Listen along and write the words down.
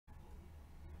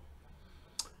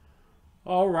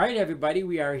All right, everybody,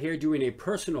 we are here doing a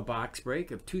personal box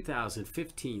break of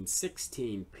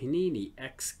 2015-16 Panini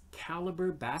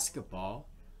Excalibur basketball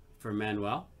for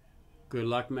Manuel. Good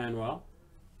luck, Manuel.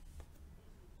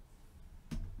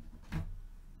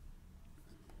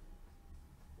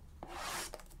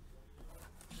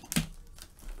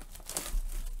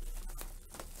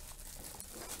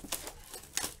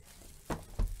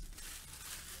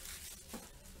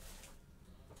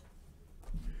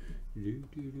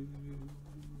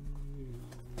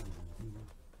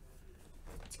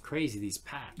 It's crazy, these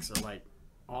packs are like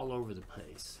all over the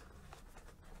place.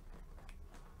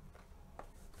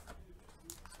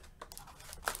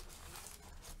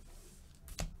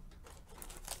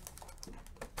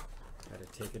 Gotta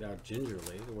take it out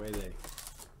gingerly. The way they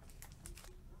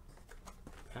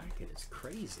pack it is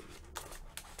crazy.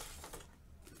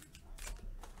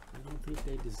 I don't think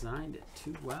they designed it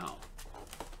too well.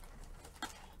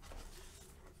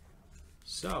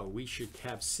 So we should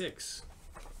have 6.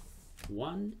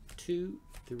 1, 2,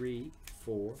 3,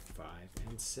 4, 5,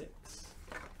 and 6.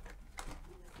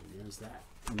 And there's that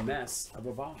mess of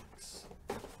a box.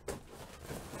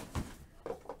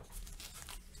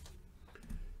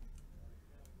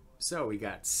 So we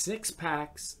got 6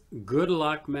 packs. Good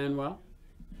luck, Manuel.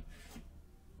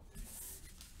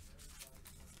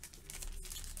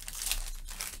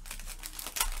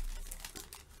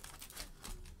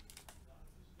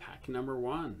 Number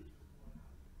 1,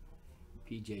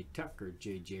 PJ Tucker,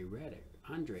 JJ Redick,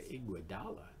 Andre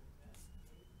Iguodala,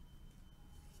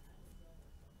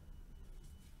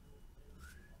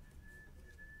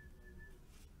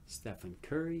 Stephen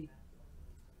Curry,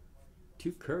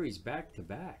 2 Currys back to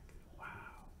back.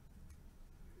 Wow.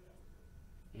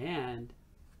 And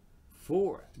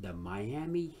for the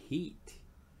Miami Heat,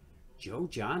 Joe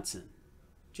Johnson,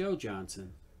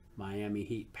 Miami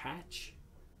Heat patch.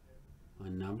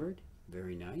 Unnumbered,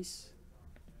 very nice.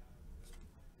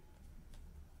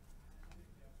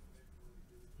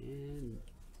 And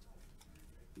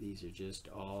these are just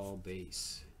all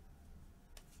base.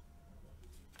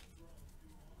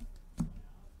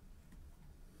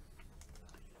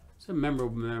 Some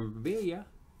memorable memorabilia.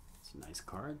 It's a nice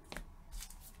card.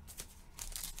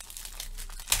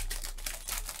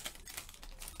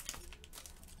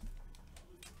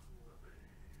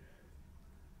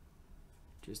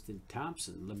 Justin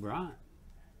Thompson, LeBron,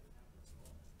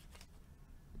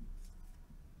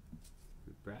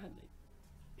 Bradley,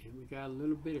 and we got a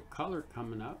little bit of color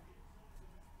coming up.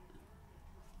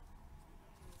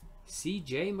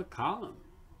 C.J. McCollum,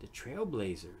 the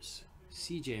Trailblazers.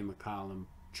 C.J. McCollum,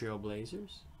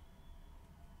 Trailblazers.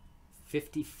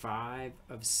 55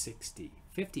 of 60.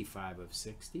 55 of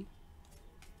 60.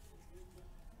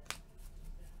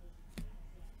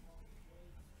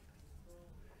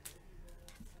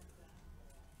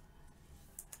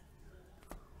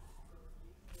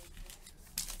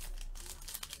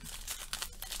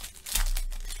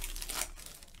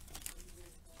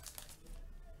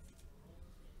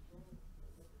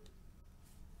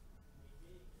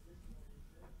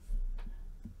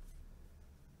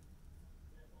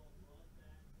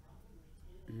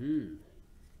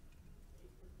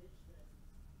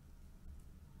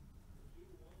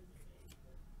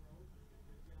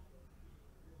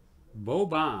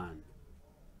 Boban.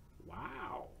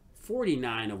 Wow.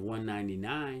 49 of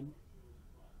 199.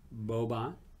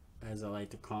 Boban, as I like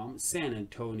to call him. San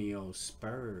Antonio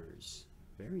Spurs.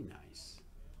 Very nice.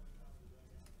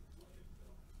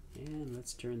 And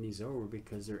let's turn these over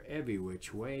because they're every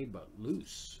which way but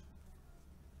loose.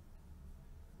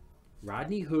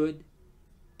 Rodney Hood.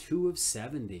 2 of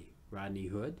 70. Rodney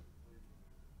Hood.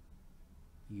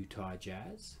 Utah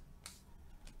Jazz.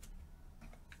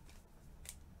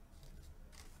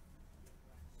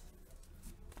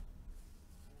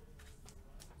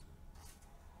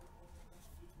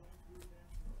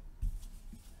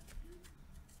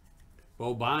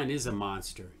 Boban is a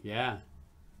monster, yeah.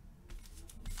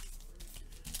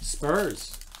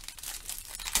 Spurs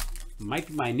might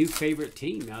be my new favorite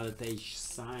team now that they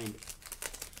signed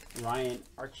Ryan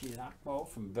Arcidiacono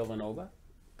from Villanova.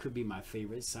 Could be my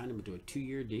favorite. Signed him to a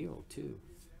 2-year deal, too.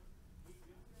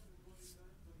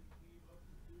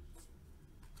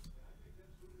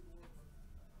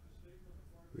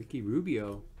 Ricky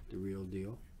Rubio, the real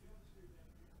deal.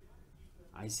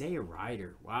 Isaiah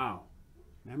Ryder, wow.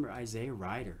 Remember Isaiah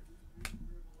Ryder.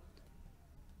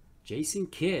 Jason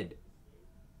Kidd,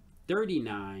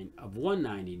 39 of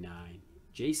 199.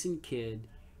 Jason Kidd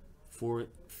for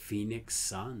Phoenix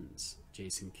Suns.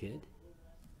 Jason Kidd.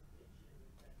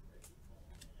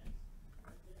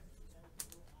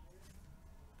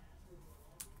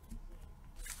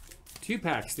 2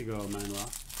 packs to go,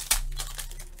 Manuel.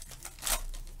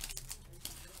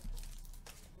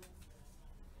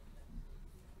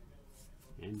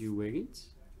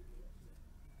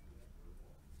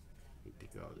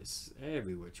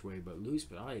 every which way but loose,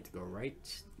 but I like to go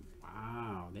right.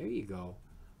 Wow, there you go.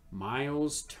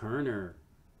 Miles Turner.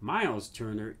 Miles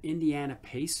Turner, Indiana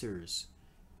Pacers.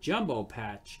 Jumbo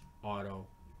patch auto.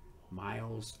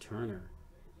 Miles Turner.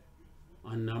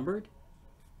 Unnumbered.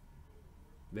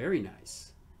 Very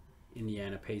nice.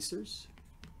 Indiana Pacers.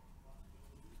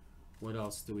 What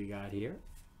else do we got here?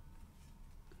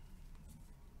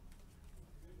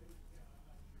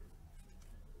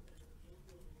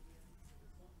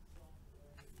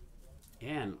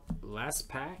 And last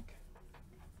pack.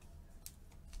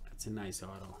 That's a nice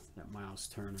auto, that Miles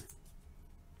Turner.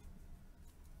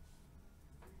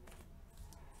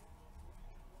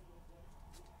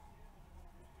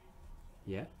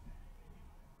 Yeah.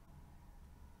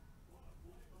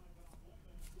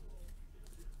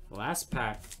 Last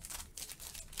pack.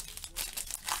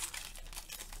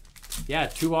 Yeah,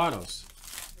 2 autos.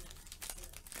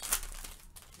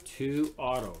 2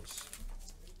 autos.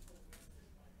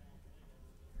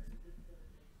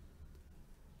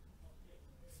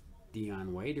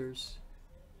 Dion Waiters.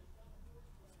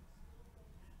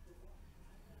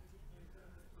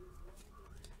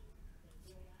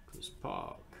 Chris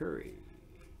Paul, Curry.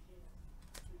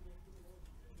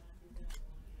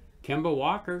 Kemba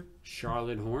Walker,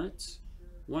 Charlotte Hornets.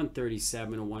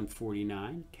 137 to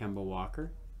 149. Kemba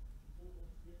Walker.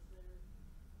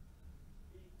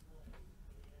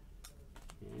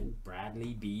 And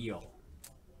Bradley Beal.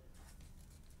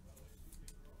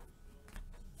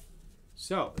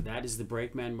 So, that is the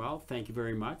break, Manuel. Thank you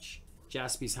very much.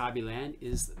 Jaspys Hobbyland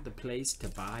is the place to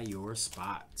buy your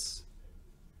spots.